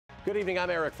Good evening, I'm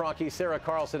Eric Franke. Sarah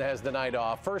Carlson has the night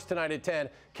off. First tonight at 10,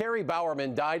 Carrie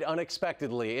Bowerman died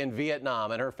unexpectedly in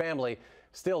Vietnam, and her family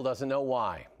still doesn't know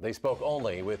why. They spoke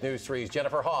only with News 3's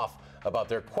Jennifer Hoff about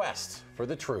their quest for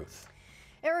the truth.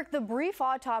 Eric, the brief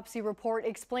autopsy report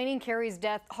explaining Carrie's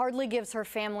death hardly gives her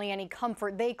family any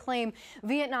comfort. They claim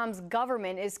Vietnam's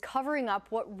government is covering up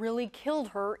what really killed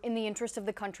her in the interest of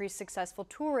the country's successful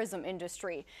tourism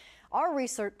industry. Our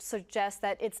research suggests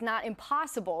that it's not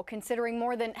impossible, considering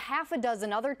more than half a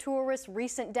dozen other tourists'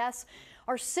 recent deaths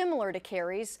are similar to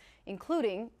Carrie's,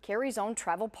 including Carrie's own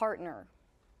travel partner.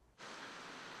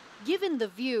 Given the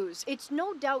views, it's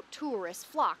no doubt tourists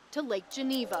flock to Lake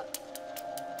Geneva,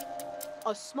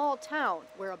 a small town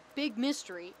where a big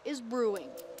mystery is brewing.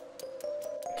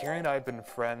 Carrie and I have been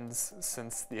friends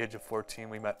since the age of 14.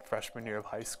 We met freshman year of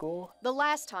high school. The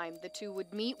last time the two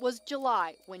would meet was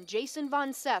July, when Jason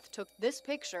Von Seth took this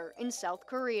picture in South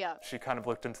Korea. She kind of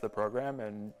looked into the program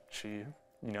and she,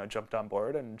 jumped on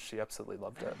board, and she absolutely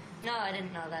loved it. No, I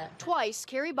didn't know that. Twice,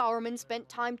 Carrie Bowerman spent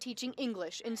time teaching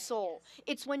English in Seoul.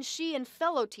 It's when she and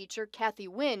fellow teacher Kathy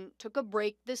Nguyen took a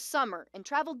break this summer and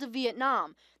traveled to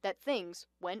Vietnam that things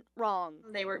went wrong.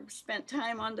 They spent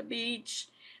time on the beach.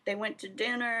 They went to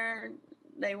dinner.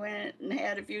 They went and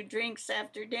had a few drinks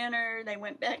after dinner. They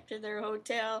went back to their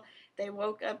hotel. They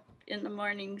woke up in the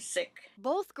morning sick.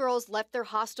 Both girls left their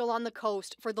hostel on the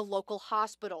coast for the local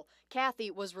hospital.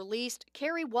 Kathy was released.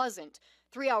 Carrie wasn't.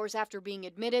 3 hours after being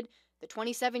admitted, the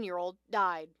 27-year-old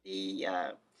died.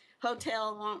 The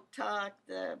hotel won't talk.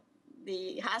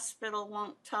 The hospital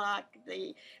won't talk,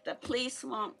 the police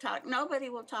won't talk, nobody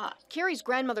will talk. Carrie's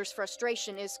grandmother's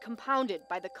frustration is compounded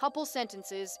by the couple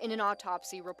sentences in an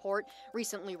autopsy report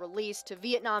recently released to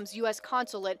Vietnam's U.S.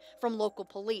 consulate from local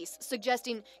police,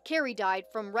 suggesting Carrie died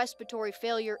from respiratory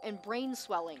failure and brain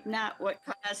swelling. Not what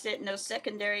caused it, no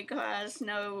secondary cause,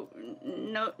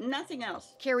 nothing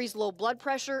else. Carrie's low blood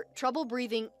pressure, trouble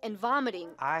breathing, and vomiting.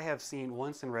 I have seen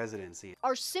once in residency.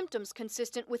 Are symptoms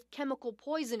consistent with chemical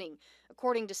poisoning,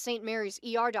 according to St. Mary's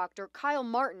ER doctor Kyle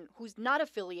Martin, who's not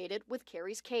affiliated with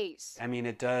Carrie's case. I mean,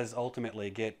 it does ultimately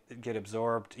get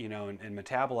absorbed, and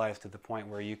metabolized to the point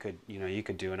where you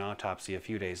could do an autopsy a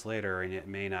few days later, and you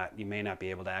may not be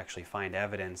able to actually find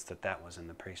evidence that was in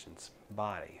the patient's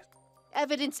body.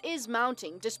 Evidence is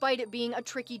mounting, despite it being a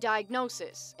tricky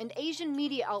diagnosis, and Asian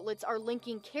media outlets are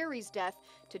linking Carrie's death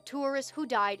to tourists who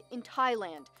died in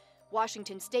Thailand.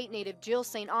 Washington State native Jill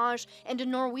St. Ange and a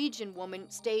Norwegian woman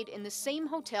stayed in the same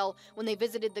hotel when they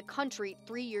visited the country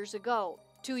 3 years ago.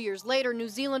 2 years later, New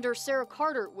Zealander Sarah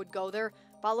Carter would go there,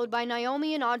 followed by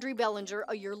Naomi and Audrey Bellinger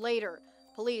a year later.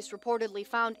 Police reportedly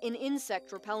found an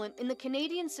insect repellent in the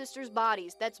Canadian sisters'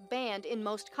 bodies that's banned in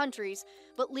most countries,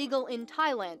 but legal in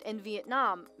Thailand and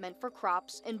Vietnam, meant for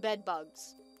crops and bed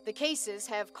bugs. The cases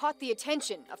have caught the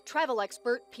attention of travel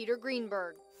expert Peter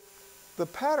Greenberg. The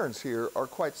patterns here are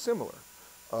quite similar.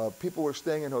 People were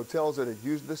staying in hotels that had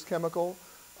used this chemical.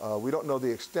 We don't know the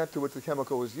extent to which the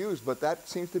chemical was used, but that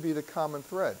seems to be the common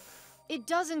thread. It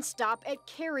doesn't stop at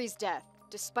Carrie's death.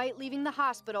 Despite leaving the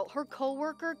hospital, her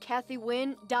co-worker, Kathy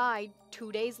Nguyen, died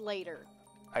 2 days later.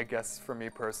 I guess for me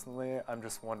personally, I'm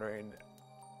just wondering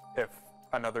if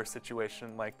another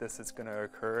situation like this is going to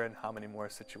occur and how many more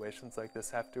situations like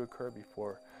this have to occur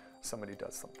before somebody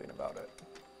does something about it.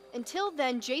 Until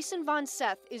then, Jason Von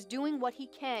Seth is doing what he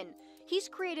can. He's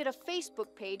created a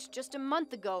Facebook page just a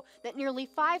month ago that nearly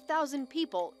 5,000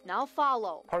 people now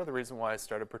follow. Part of the reason why I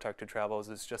started Protected Travels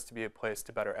is just to be a place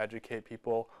to better educate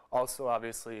people, also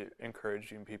obviously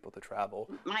encouraging people to travel.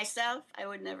 Myself, I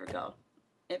would never go.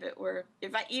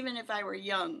 Even if I were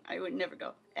young, I would never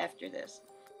go after this.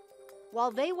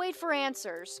 While they wait for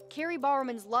answers, Carrie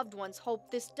Bowerman's loved ones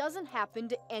hope this doesn't happen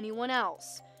to anyone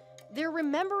else. They're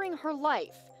remembering her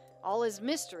life. All as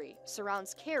mystery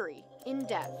surrounds Carrie in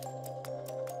death.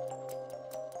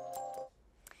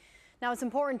 Now, it's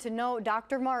important to note,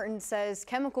 Dr. Martin says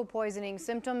chemical poisoning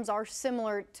symptoms are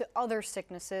similar to other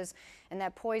sicknesses, and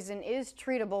that poison is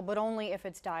treatable, but only if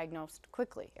it's diagnosed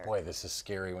quickly. Eric. Boy, this is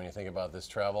scary when you think about this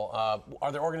travel.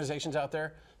 Are there organizations out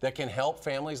there that can help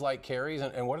families like Carrie's,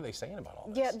 and what are they saying about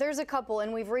all this? Yeah, there's a couple,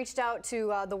 and we've reached out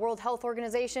to the World Health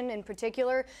Organization in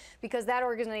particular, because that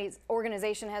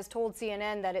organization has told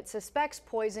CNN that it suspects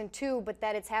poison too, but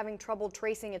that it's having trouble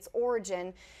tracing its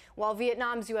origin. While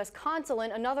Vietnam's U.S.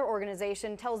 consulate, another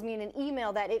organization, tells me in an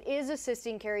email that it is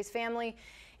assisting Carrie's family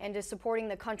and is supporting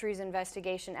the country's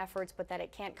investigation efforts, but that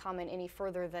it can't comment any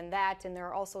further than that. And there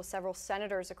are also several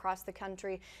senators across the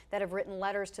country that have written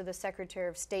letters to the Secretary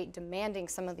of State demanding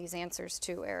some of these answers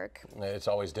too, Eric. It's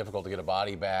always difficult to get a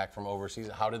body back from overseas.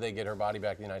 How did they get her body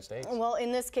back to the United States? Well,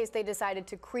 in this case, they decided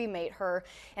to cremate her.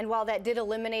 And while that did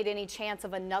eliminate any chance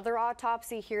of another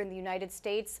autopsy here in the United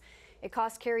States, it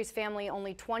cost Carrie's family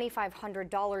only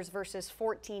 $2,500 versus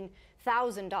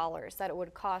 $14,000 that it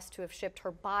would cost to have shipped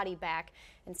her body back.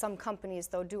 And some companies,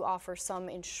 though, do offer some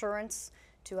insurance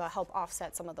to help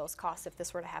offset some of those costs if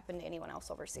this were to happen to anyone else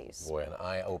overseas. Boy, an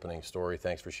eye-opening story.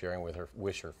 Thanks for sharing with her.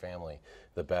 Wish her family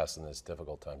the best in this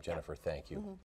difficult time. Jennifer, thank you.